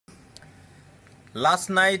Last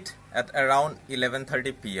night at around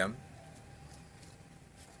 11:30 p.m.,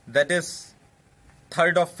 that is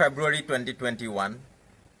 3rd of February 2021,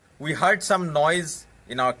 we heard some noise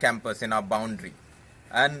in our campus, in our boundary.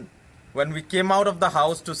 And when we came out of the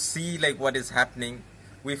house to see what is happening,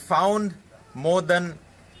 we found more than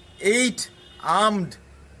 8 armed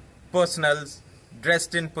personnel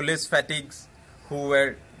dressed in police fatigues who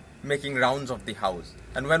were making rounds of the house.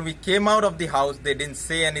 And when we came out of the house, they didn't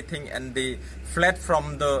say anything and they fled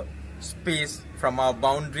from the space, from our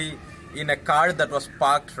boundary, in a car that was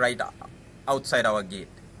parked right outside our gate.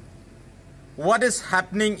 What is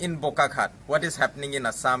happening in Bokakhat? What is happening in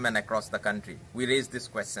Assam and across the country? We raised this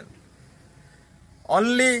question.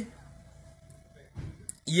 Only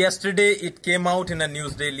yesterday it came out in a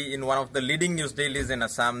news daily, in one of the leading news dailies in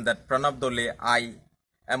Assam, that Pranab Doley, I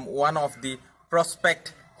am one of the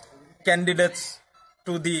prospect candidates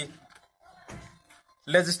to the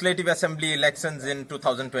Legislative Assembly elections in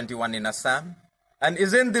 2021 in Assam. And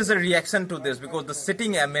isn't this a reaction to this? Because the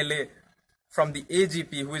sitting MLA from the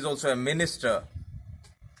AGP, who is also a minister,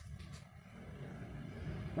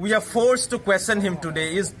 we are forced to question him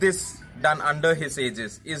today. Is this done under his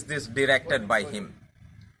aegis? Is this directed by him?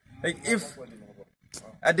 If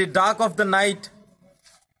at the dark of the night,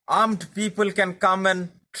 armed people can come and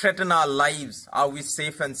threaten our lives, are we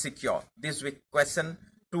safe and secure? This we question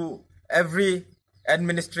to every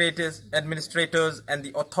administrators and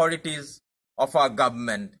the authorities of our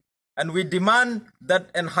government. And we demand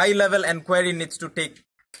that a high-level inquiry needs to take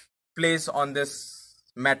place on this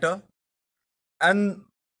matter. And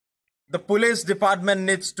the police department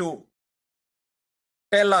needs to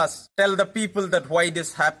tell the people that why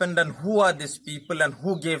this happened and who are these people and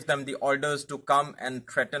who gave them the orders to come and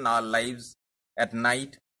threaten our lives at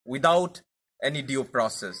night without any due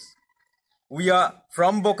process. We are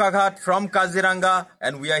from Bokakhat, from Kaziranga,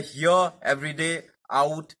 and we are here every day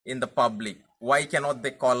out in the public. Why cannot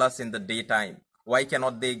they call us in the daytime? Why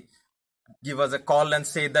cannot they give us a call and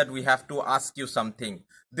say that we have to ask you something?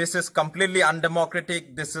 This is completely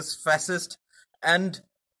undemocratic, this is fascist, and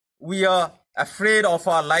we are afraid of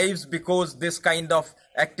our lives because this kind of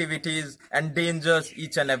activities endangers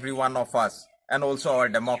each and every one of us and also our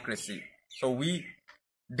democracy. So we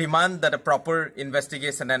demand that a proper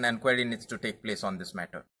investigation and inquiry needs to take place on this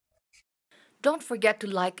matter. Don't forget to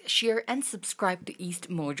like, share and subscribe to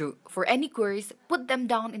EastMojo. For any queries, put them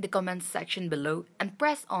down in the comments section below and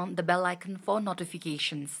press on the bell icon for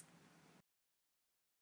notifications.